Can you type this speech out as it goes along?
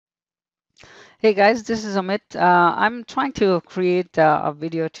Hey guys, this is Amit. I'm trying to create a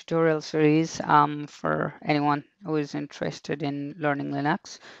video tutorial series for anyone who is interested in learning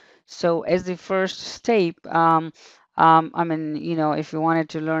Linux. So as the first step, if you wanted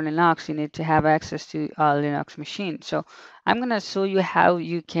to learn Linux, you need to have access to a Linux machine. So I'm going to show you how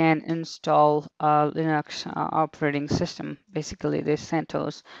you can install a Linux operating system, basically the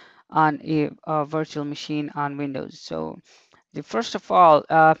CentOS, on a virtual machine on Windows. So the first of all,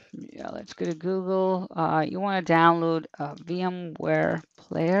 yeah, let's go to Google. You want to download a VMware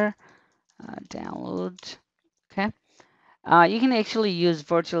player. Download. Okay. You can actually use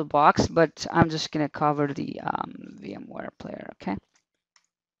VirtualBox, but I'm just going to cover the VMware player. Okay.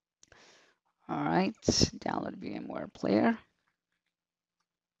 All right. Download VMware player.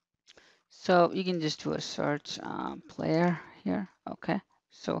 So you can just do a search player here. Okay.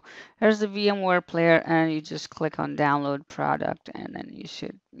 So here's the VMware player, and you just click on download product, and then you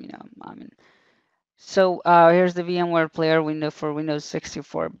should, So here's the VMware player window for Windows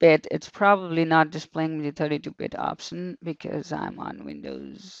 64-bit. It's probably not displaying me the 32-bit option because I'm on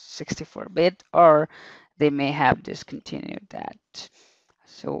Windows 64-bit, or they may have discontinued that.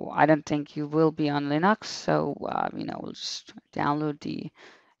 So I don't think you will be on Linux. So we'll just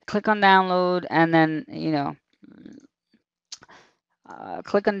click on download, and then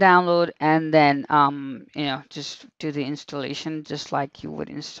click on download, and then just do the installation just like you would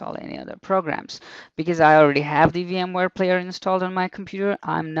install any other programs. Because I already have the VMware player installed on my computer,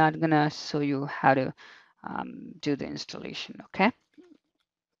 I'm not gonna show you how to do the installation. Okay,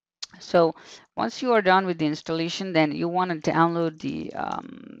 so once you are done with the installation, then you want to download the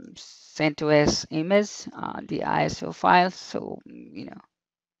CentOS image, the ISO file.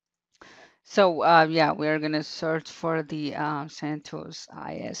 Yeah, we're gonna search for the CentOS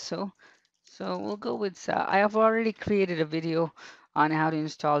ISO. So we'll go with, I have already created a video on how to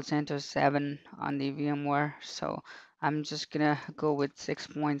install CentOS 7 on the VMware. So I'm just gonna go with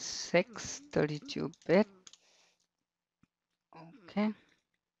 6.6 32-bit. Okay.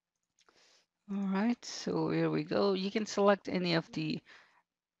 All right. So here we go. You can select any of the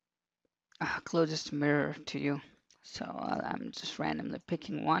closest mirror to you. So I'm just randomly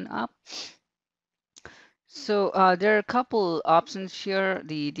picking one up. So there are a couple options here,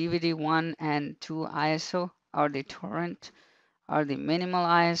 the DVD 1 and 2 ISO or the torrent, or the minimal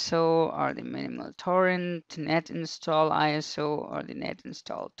ISO, or the minimal torrent, net install ISO, or the net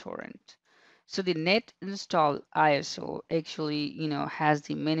install torrent. So the net install ISO actually, has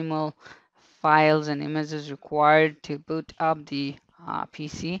the minimal files and images required to boot up the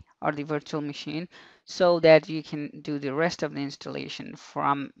PC or the virtual machine so that you can do the rest of the installation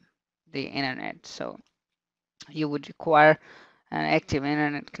from the internet. So you would require an active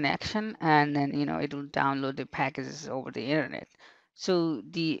internet connection, and then it will download the packages over the internet. So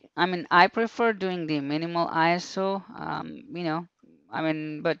I prefer doing the minimal ISO,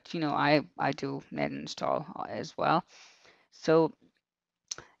 but I do net install as well. So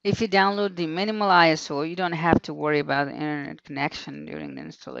if you download the minimal ISO, you don't have to worry about the internet connection during the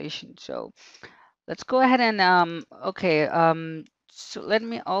installation. So let's go ahead and okay. So let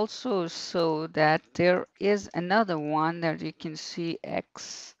me also show that there is another one that you can see,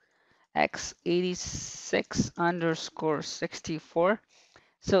 x86 underscore 64.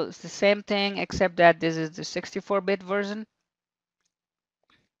 So it's the same thing except that this is the 64-bit version.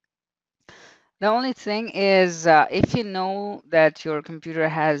 The only thing is, if you know that your computer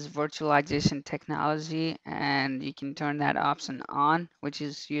has virtualization technology and you can turn that option on, which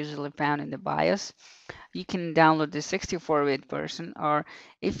is usually found in the BIOS, you can download the 64-bit version. Or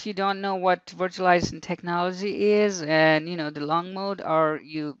if you don't know what virtualization technology is and the long mode, or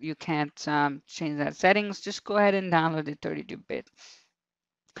you can't change that settings, just go ahead and download the 32-bit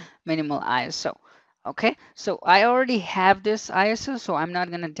minimal ISO. Okay, so I already have this ISO, so I'm not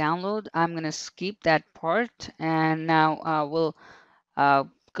going to download. I'm going to skip that part, and now we'll uh,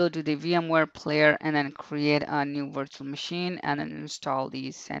 go to the VMware player and then create a new virtual machine and then install the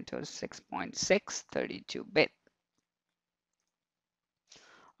CentOS 6.6 32-bit.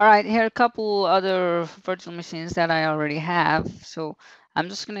 All right, here are a couple other virtual machines that I already have. So I'm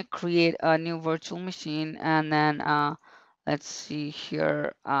just going to create a new virtual machine, and then let's see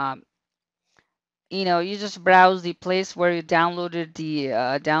here. You just browse the place where you downloaded the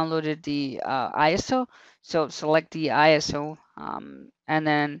ISO. So select the ISO, and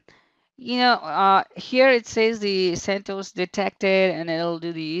then here it says the CentOS detected, and it'll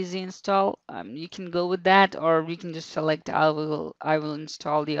do the easy install. You can go with that, or you can just select I will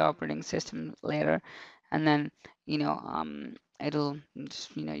install the operating system later, and then it'll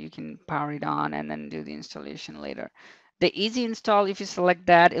just you can power it on and then do the installation later. The easy install, if you select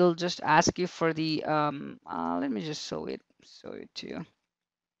that, it'll just ask you for the let me just show it to you.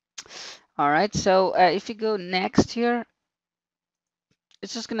 All right, so if you go next here,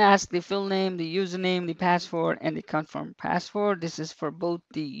 it's just gonna ask the full name, the username, the password, and the confirm password. This is for both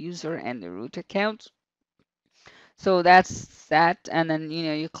the user and the root account. So that's that, and then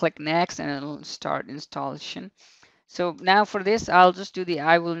you click next, and it'll start installation. So now for this, I'll just do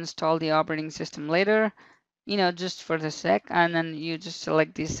I will install the operating system later, just for the sec, and then you just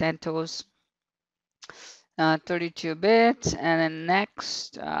select the Centos 32-bit, and then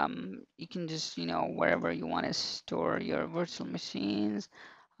next, you can just, wherever you want to store your virtual machines.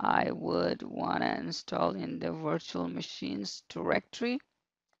 I would want to install in the virtual machines directory.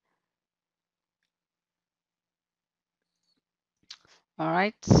 All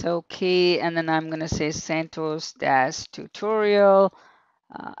right, so okay, and then I'm gonna say Centos dash tutorial,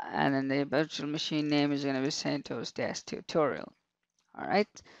 and then the virtual machine name is gonna be Centos dash tutorial. All right.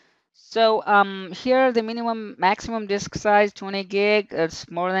 So here the maximum disk size 20 gig. It's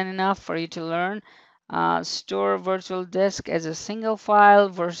more than enough for you to learn. Store virtual disk as a single file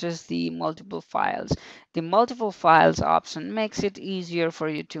versus the multiple files. The multiple files option makes it easier for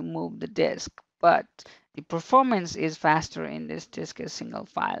you to move the disk, but the performance is faster in this disk as single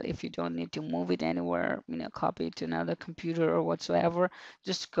file. If you don't need to move it anywhere, copy it to another computer or whatsoever,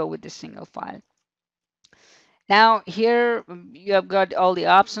 just go with the single file. Now here you have got all the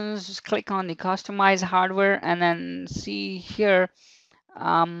options. Just click on the customize hardware and then see here.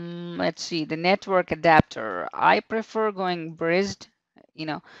 Let's see the network adapter. I prefer going bridged,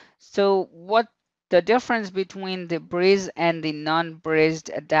 So what the difference between the bridge and the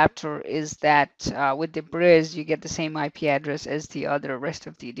non-bridged adapter is that with the bridge you get the same IP address as the other rest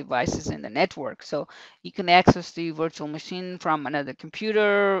of the devices in the network. So you can access the virtual machine from another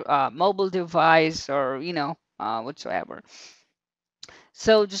computer, mobile device, or whatsoever.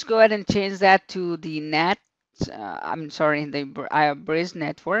 So just go ahead and change that to the NAT. I'm sorry, the bridge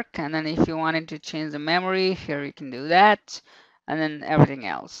network. And then if you wanted to change the memory, here you can do that. And then everything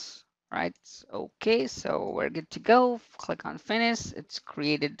else, right? Okay, so we're good to go. Click on finish. It's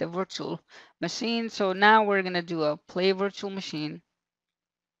created the virtual machine. So now we're going to do a play virtual machine.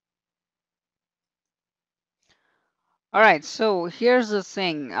 All right, so here's the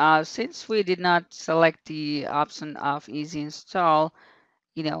thing. Since we did not select the option of easy install,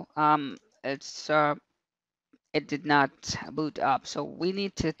 it's it did not boot up. So we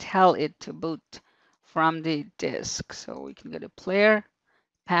need to tell it to boot from the disk. So we can go to player,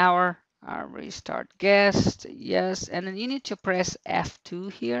 power, restart guest, yes, and then you need to press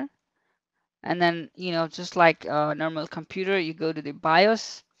F2 here. And then, just like a normal computer, you go to the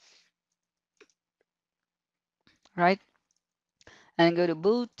BIOS, right? And go to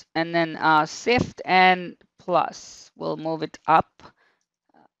boot, and then shift and plus will move it up.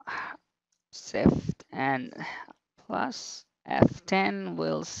 Shift and plus F10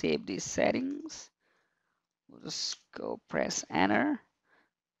 will save these settings. We'll just go press enter.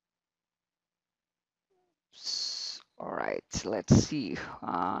 All right, let's see.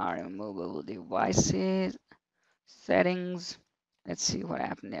 Removable devices, settings. Let's see what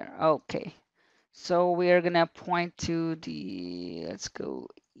happened there. Okay, so we are gonna point to let's go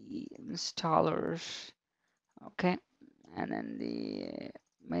installers. Okay, and then the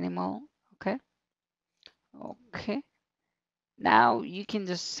minimal. Okay, okay. Now you can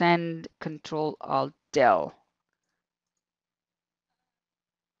just send Control Alt Del.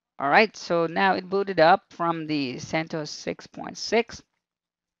 All right, so now it booted up from the CentOS 6.6.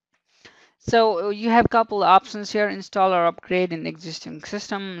 So you have a couple options here: install or upgrade an existing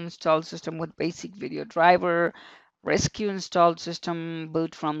system, install system with basic video driver, rescue installed system,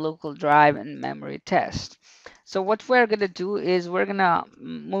 boot from local drive, and memory test. So what we're going to do is we're going to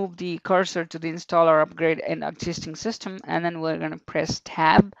move the cursor to the install or upgrade an existing system, and then we're going to press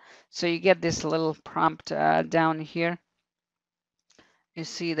tab. So you get this little prompt down here. You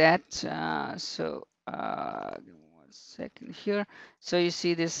see that? Give me 1 second here. So you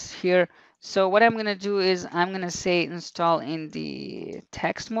see this here. So what I'm going to do is I'm going to say install in the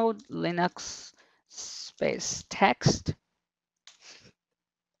text mode, Linux space text.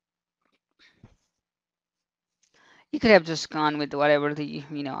 You could have just gone with whatever the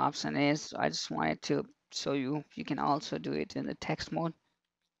option is. I just wanted to show you can also do it in the text mode.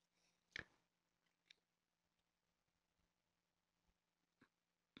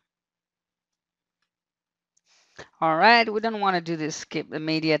 All right, we don't want to do this skip the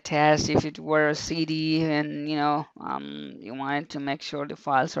media test. If it were a CD and you wanted to make sure the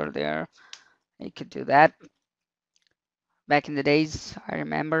files are there, you could do that. Back in the days, I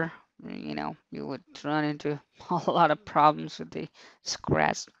remember. you would run into a lot of problems with the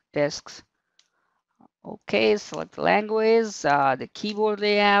scratch disks. Okay, select the language, the keyboard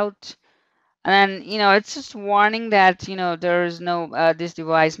layout. And then, it's just warning that, there is no, this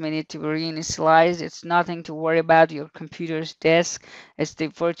device may need to be reinitialized. It's nothing to worry about your computer's disk. It's the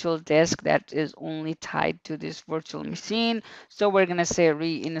virtual disk that is only tied to this virtual machine. So we're going to say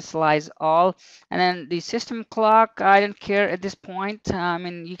reinitialize all. And then the system clock, I don't care at this point. I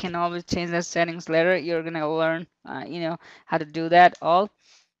mean, you can always change the settings later. You're going to learn, how to do that all.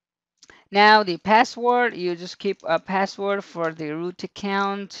 Now the password, you just keep a password for the root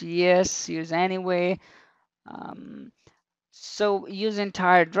account. Yes, use anyway. Um, so use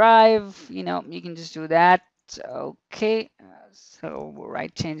entire drive, you can just do that. Okay, so we'll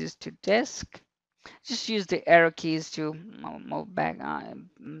write changes to disk. Just use the arrow keys to move back,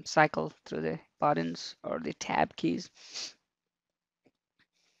 cycle through the buttons or the tab keys.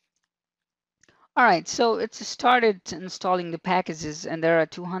 All right, so it's started installing the packages, and there are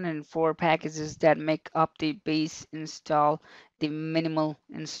 204 packages that make up the base install, the minimal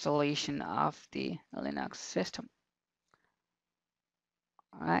installation of the Linux system.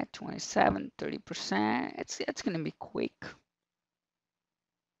 All right, 27, 30%. It's going to be quick.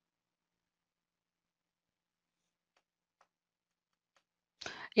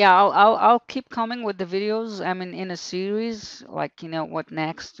 Yeah, I'll keep coming with the videos. I mean, in a series, like, what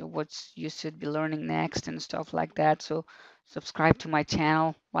next, what you should be learning next and stuff like that. So subscribe to my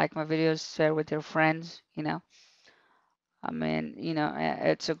channel, like my videos, share with your friends, I mean,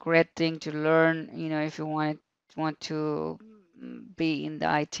 it's a great thing to learn, if you want to be in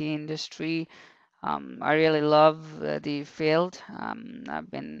the IT industry. I really love the field.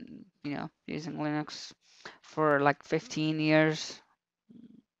 I've been, using Linux for like 15 years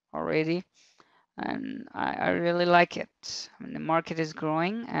already, and I really like it. I mean, the market is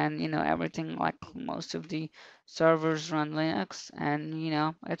growing, and everything, like most of the servers run Linux, and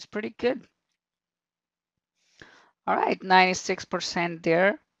it's pretty good. All right, 96%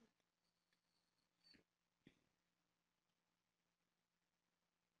 there.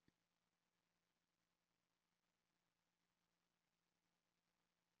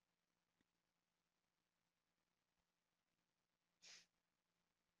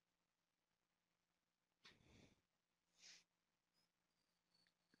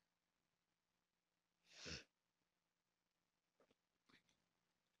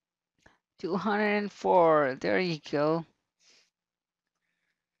 Two 204. There you go.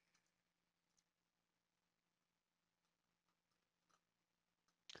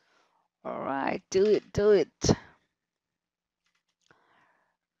 All right, do it, do it.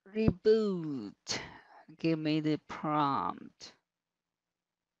 Reboot. Give me the prompt.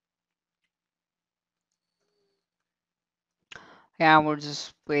 Yeah, we're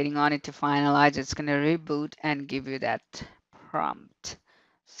just waiting on it to finalize. It's gonna reboot and give you that prompt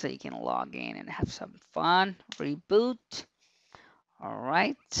so you can log in and have some fun. Reboot. All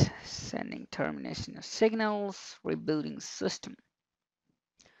right, sending termination of signals, rebooting system.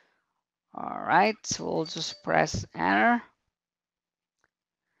 All right, so we'll just press enter.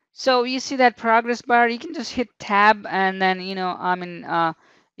 So you see that progress bar, you can just hit tab and then, you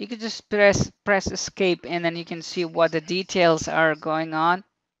could just press escape and then you can see what the details are going on,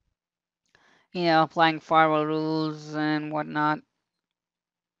 applying firewall rules and whatnot.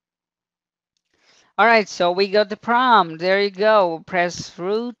 All right, so we got the prompt. There you go. Press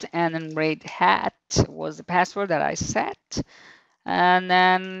root and then red hat was the password that I set. And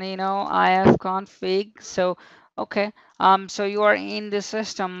then IF config. So okay, so you are in the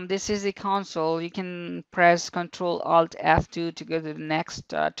system. This is the console. You can press Control Alt F2 to go to the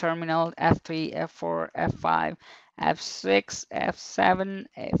next terminal. F3, F4, F5, F6, F7,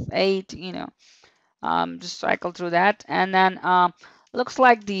 F8. Just cycle through that, and then looks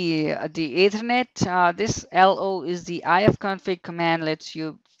like the Ethernet. This LO is the ifconfig command, lets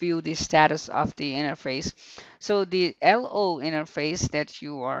you view the status of the interface. So the LO interface that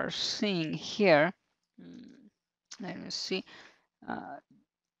you are seeing here, let me see. Uh,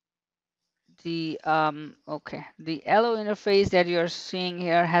 the LO interface that you're seeing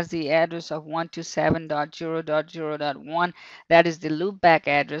here has the address of 127.0.0.1. That is the loopback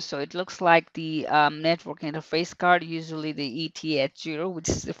address. So it looks like the network interface card, usually the ETH0, which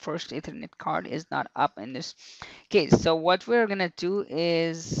is the first Ethernet card, is not up in this case. So what we're gonna do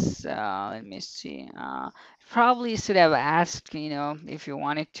is, let me see. Probably should have asked, if you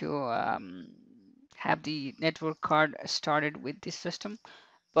wanted to have the network card started with the system,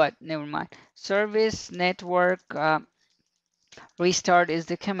 but never mind. Service network restart is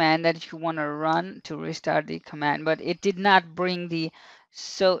the command that you want to run to restart the command, but it did not bring the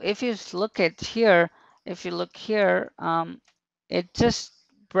So if you look at here, if you look here, it just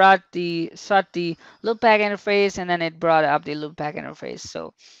brought the sought the loopback interface, and then it brought up the loopback interface.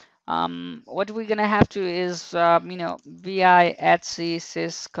 So what we're gonna have to is vi etc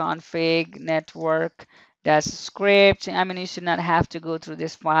sysconfig network dash script. I mean, you should not have to go through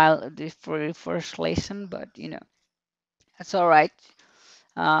this file for your first lesson, but that's all right.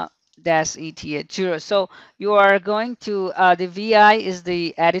 uh, dash eth0. So you are going to the vi is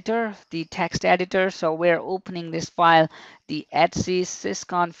the editor, the text editor. So we're opening this file, the etc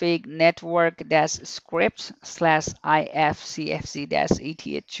sysconfig network dash scripts slash ifcfc dash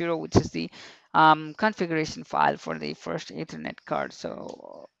eth0, which is the configuration file for the first Ethernet card.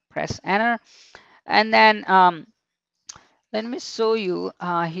 So press enter, and then let me show you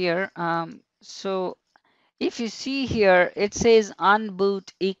here. So if you see here, it says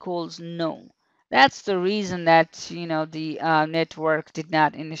unboot equals no. That's the reason that the network did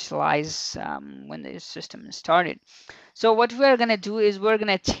not initialize when the system started. So what we're gonna do is we're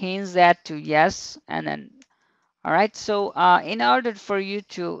gonna change that to yes, and then all right. So in order for you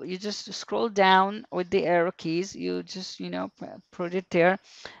to, you just scroll down with the arrow keys. You just put it there,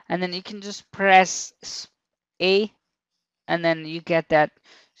 and then you can just press A, and then you get that.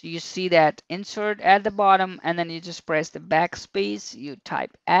 So you see that insert at the bottom, and then you just press the backspace. You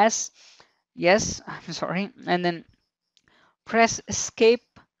type S, yes, I'm sorry, and then press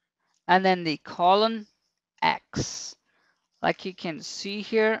escape, and then the colon X, like you can see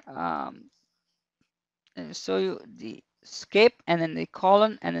here. And so you the escape, and then the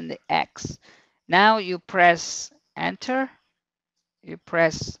colon, and then the X. Now you press enter. You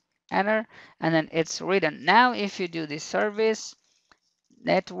press enter, and then it's written. Now if you do the service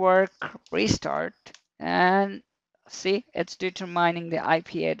network restart, and see, it's determining the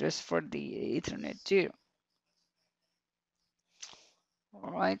IP address for the Ethernet 0. All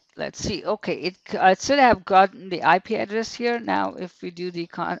right, let's see. Okay, it should have gotten the IP address here. Now, if we do the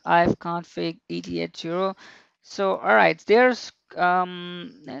ifconfig eth0, so all right, there's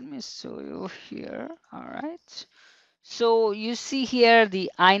let me show you here. All right. So you see here the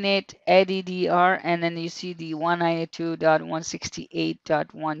inet addr, and then you see the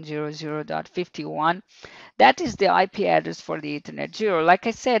 192.168.100.51. That is the IP address for the Ethernet 0. Like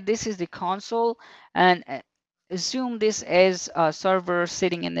I said, this is the console, and assume this as a server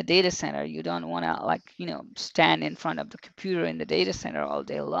sitting in the data center. You don't want to stand in front of the computer in the data center all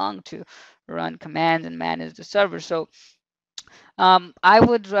day long to run commands and manage the server. So I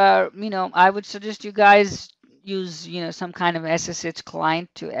would suggest you guys use, some kind of SSH client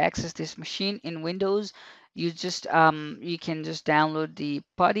to access this machine in Windows. You can just download the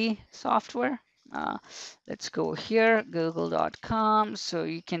PuTTY software. Uh, let's go here, google.com. So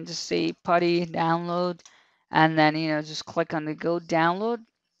you can just say PuTTY download, and then, just click on the go download,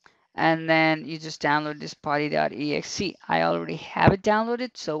 and then you just download this putty.exe. I already have it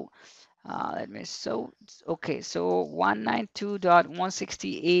downloaded, so let me okay, so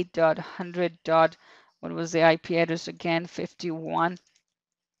 192.168.100. What was the IP address again? 51.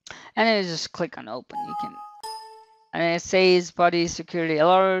 And then you just click on open. You can, and it says body security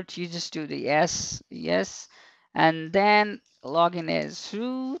alert. You just do the yes, and then login as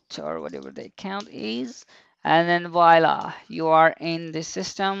root or whatever the account is, and then voila, you are in the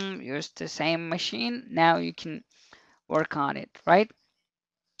system. Use the same machine. Now you can work on it, right?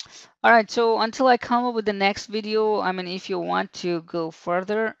 All right, so until I come up with the next video, I mean, if you want to go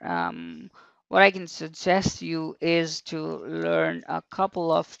further, what I can suggest you is to learn a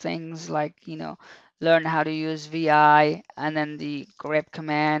couple of things like, learn how to use VI, and then the grep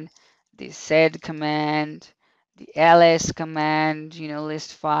command, the sed command, the ls command,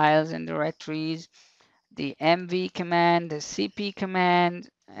 list files and directories, the mv command, the cp command,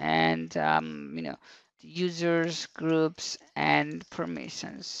 and, the users, groups, and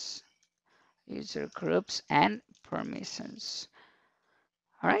permissions. User groups and permissions.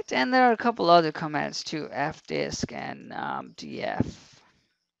 All right, and there are a couple other commands too, fdisk and df.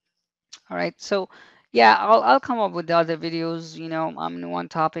 All right, so yeah, I'll come up with the other videos, one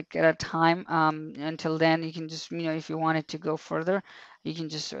topic at a time. Until then, you can just, if you wanted to go further, you can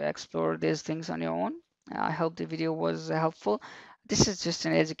just explore these things on your own. I hope the video was helpful. This is just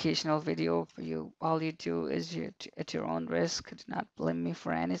an educational video for you. All you do is at your own risk. Do not blame me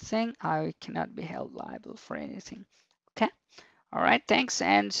for anything. I cannot be held liable for anything. Okay. All right. Thanks,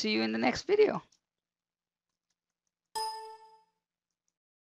 and see you in the next video.